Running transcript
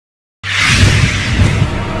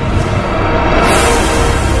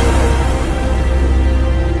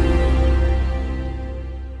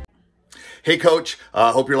Hey, Coach,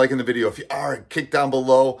 hope you're liking the video. If you are, kick down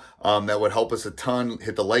below. That would help us a ton.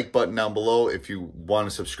 Hit the like button down below. If you want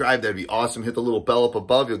to subscribe, that'd be awesome. Hit the little bell up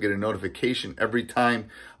above. You'll get a notification every time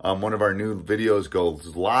one of our new videos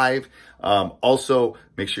goes live. Also,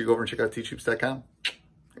 make sure you go over and check out teachhoops.com.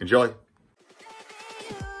 Enjoy.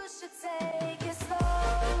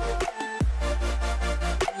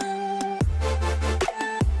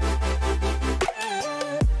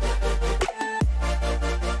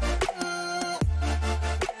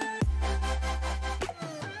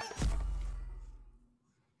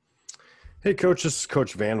 Hey Coach, this is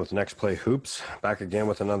Coach Van with Next Play Hoops, back again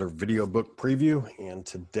with another video book preview. And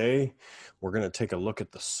today we're going to take a look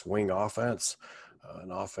at the swing offense, an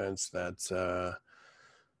offense that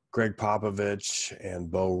Greg Popovich and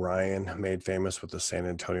Bo Ryan made famous with the San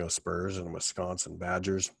Antonio Spurs and Wisconsin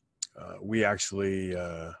Badgers. We actually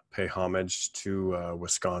pay homage to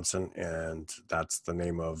Wisconsin, and that's the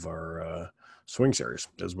name of our swing series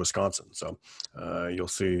is Wisconsin. So you'll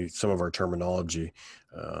see some of our terminology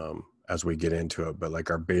as we get into it, but like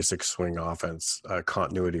our basic swing offense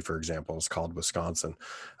continuity, for example, is called Wisconsin.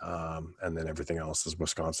 And then everything else is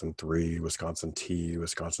Wisconsin 3, Wisconsin T,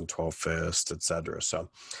 Wisconsin 12 fist, etc. So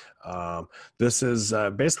this is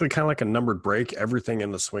basically kind of like a numbered break. Everything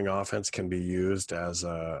in the swing offense can be used as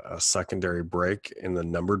a secondary break in the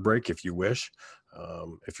numbered break if you wish.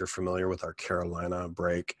 If you're familiar with our Carolina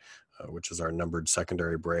break, which is our numbered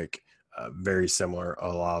secondary break, very similar,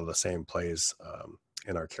 a lot of the same plays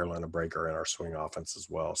in our Carolina break or in our swing offense as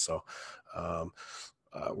well. So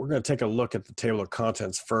we're going to take a look at the table of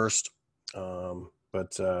contents first.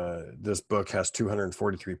 But this book has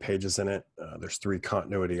 243 pages in it. There's 3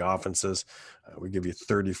 continuity offenses. We give you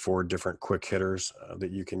 34 different quick hitters that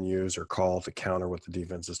you can use or call to counter what the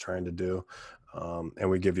defense is trying to do. And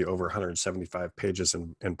we give you over 175 pages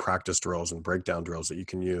in practice drills and breakdown drills that you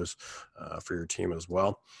can use for your team as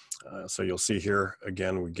well. So you'll see here,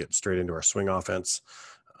 again, we get straight into our swing offense.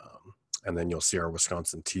 And then you'll see our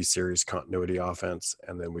Wisconsin T-Series continuity offense.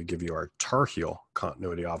 And then we give you our Tar Heel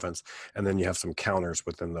continuity offense. And then you have some counters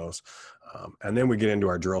within those. And then we get into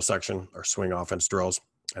our drill section, our swing offense drills.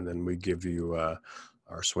 And then we give you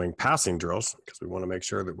our swing passing drills, because we want to make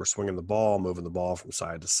sure that we're swinging the ball, moving the ball from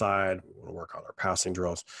side to side. We want to work on our passing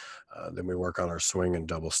drills. Then we work on our swing and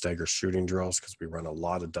double stagger shooting drills, because we run a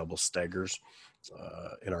lot of double staggers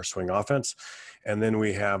in our swing offense. And then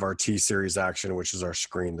we have our T-Series action, which is our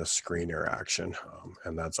screen the screener action.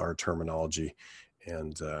 And that's our terminology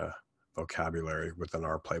and vocabulary within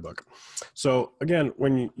our playbook. So again,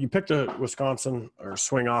 when you pick the Wisconsin or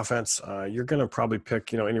swing offense, you're going to probably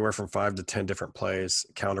pick, anywhere from 5 to 10 different plays,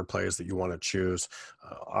 counter plays that you want to choose.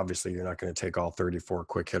 Obviously, you're not going to take all 34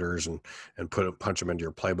 quick hitters and punch them into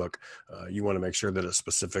your playbook. You want to make sure that it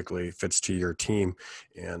specifically fits to your team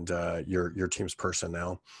and your team's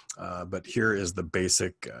personnel. But here is the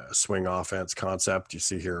basic swing offense concept. You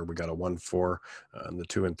see here, we got a 1-4, the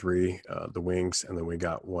 2 and 3, the wings, and then we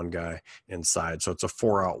got one guy inside. So it's a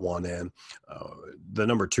 4 out, 1 in. The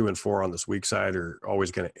number 2 and 4 on this weak side are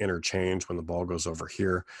always going to interchange when the ball goes over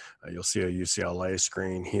here. You'll see a UCLA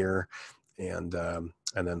screen here, and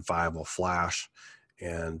then 5 will flash.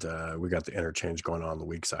 And we got the interchange going on the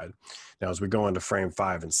weak side. Now, as we go into frame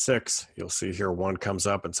 5 and 6, you'll see here 1 comes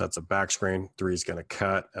up and sets a back screen. 3 is going to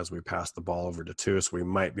cut as we pass the ball over to 2. So we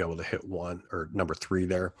might be able to hit 1 or number 3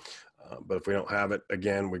 there. But if we don't have it,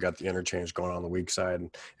 again, we got the interchange going on the weak side,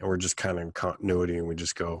 and we're just kind of in continuity, and we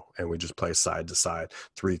just go and we just play side to side.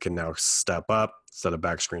 3 can now step up, set a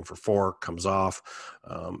back screen for 4, comes off,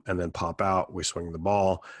 and then pop out. We swing the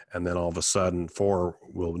ball, and then all of a sudden 4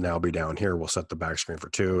 will now be down here. We'll set the back screen for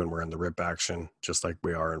 2, and we're in the rip action just like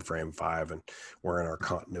we are in frame 5, and we're in our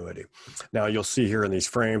continuity. Now you'll see here in these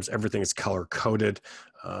frames, everything is color coded.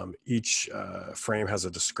 Each frame has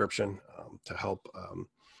a description to help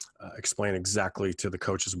explain exactly to the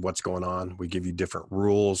coaches what's going on. We give you different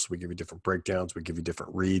rules, we give you different breakdowns, we give you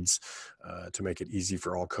different reads to make it easy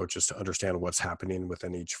for all coaches to understand what's happening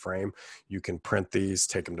within each frame. You can print these,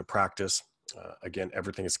 take them to practice. Again,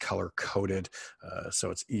 everything is color coded,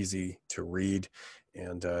 so it's easy to read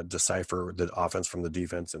and decipher the offense from the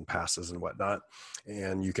defense and passes and whatnot.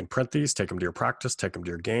 And you can print these, take them to your practice, take them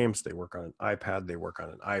to your games. They work on an iPad, they work on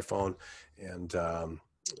an iPhone, and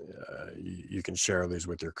you can share these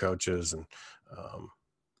with your coaches, and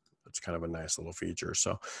it's kind of a nice little feature.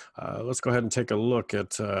 So let's go ahead and take a look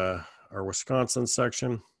at our Wisconsin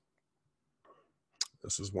section.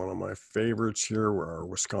 This is one of my favorites here, where our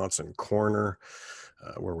Wisconsin corner.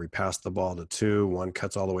 where we pass the ball to 2, 1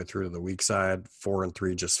 cuts all the way through to the weak side, 4 and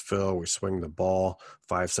 3 just fill. We swing the ball,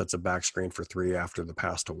 5 sets of back screen for 3 after the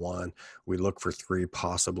pass to 1. We look for 3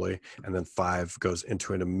 possibly, and then 5 goes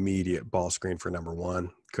into an immediate ball screen for number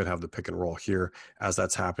 1. Could have the pick and roll here. As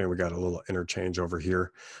that's happening, we got a little interchange over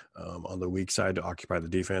here on the weak side to occupy the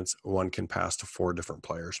defense. 1 can pass to 4 different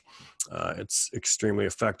players. It's extremely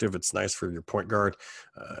effective. It's nice for your point guard.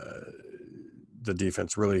 The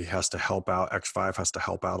defense really has to help out. X5 has to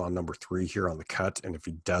help out on number 3 here on the cut. And if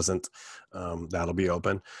he doesn't, that'll be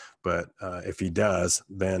open. But if he does,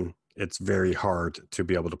 then it's very hard to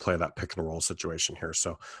be able to play that pick and roll situation here.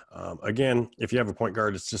 So again, if you have a point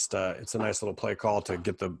guard, it's just it's a nice little play call to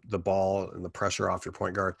get the ball and the pressure off your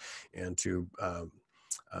point guard, and to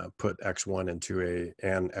put X1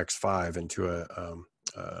 and X5 into a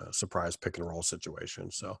surprise pick and roll situation.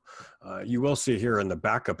 So you will see here in the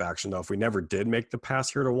backup action, though, if we never did make the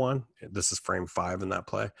pass here to 1, this is frame 5 in that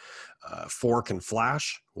play, 4 can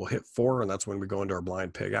flash. We'll hit 4, and that's when we go into our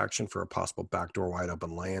blind pig action for a possible backdoor wide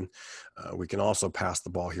open lane. We can also pass the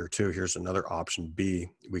ball here too. Here's another option B.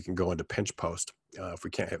 We can go into pinch post. If we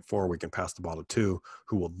can't hit 4, we can pass the ball to 2,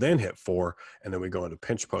 who will then hit 4, and then we go into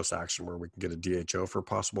pinch post action where we can get a DHO for a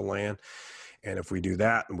possible lay-in. And if we do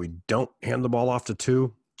that and we don't hand the ball off to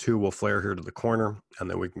 2, 2 will flare here to the corner, and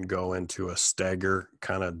then we can go into a stagger,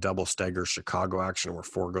 kind of double stagger Chicago action where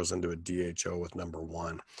 4 goes into a DHO with number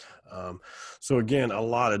 1. So again, a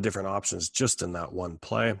lot of different options just in that one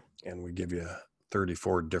play, and we give you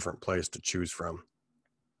 34 different plays to choose from.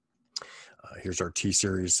 Here's our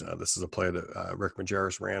T-Series. This is a play that Rick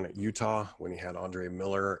Majerus ran at Utah when he had Andre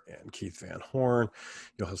Miller and Keith Van Horn.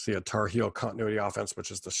 You'll see a Tar Heel continuity offense,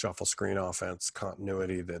 which is the shuffle screen offense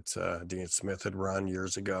continuity that Dean Smith had run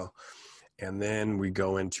years ago. And then we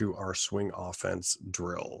go into our swing offense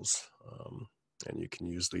drills. And you can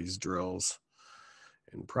use these drills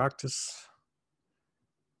in practice.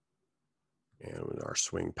 And with our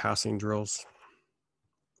swing passing drills.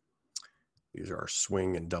 These are our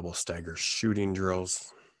swing and double stagger shooting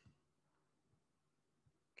drills.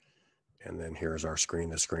 And then here's our screen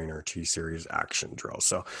to screener T-Series action drill.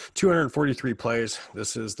 So 243 plays.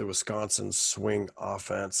 This is the Wisconsin swing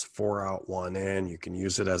offense, 4 out, 1 in. You can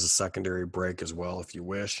use it as a secondary break as well if you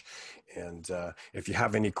wish. And if you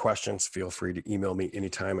have any questions, feel free to email me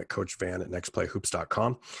anytime at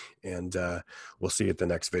coachvan@nextplayhoops.com. And we'll see you at the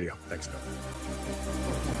next video. Thanks, Bill.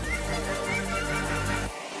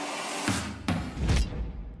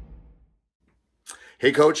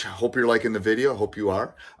 Hey, Coach, hope you're liking the video. Hope you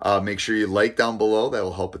are. Make sure you like down below. That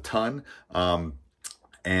will help a ton.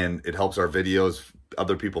 And it helps our videos,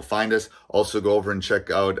 other people find us. Also, go over and check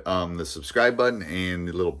out the subscribe button, and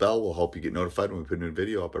the little bell will help you get notified when we put a new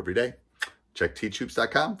video up every day. Check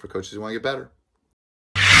teachhoops.com for coaches who want to get better.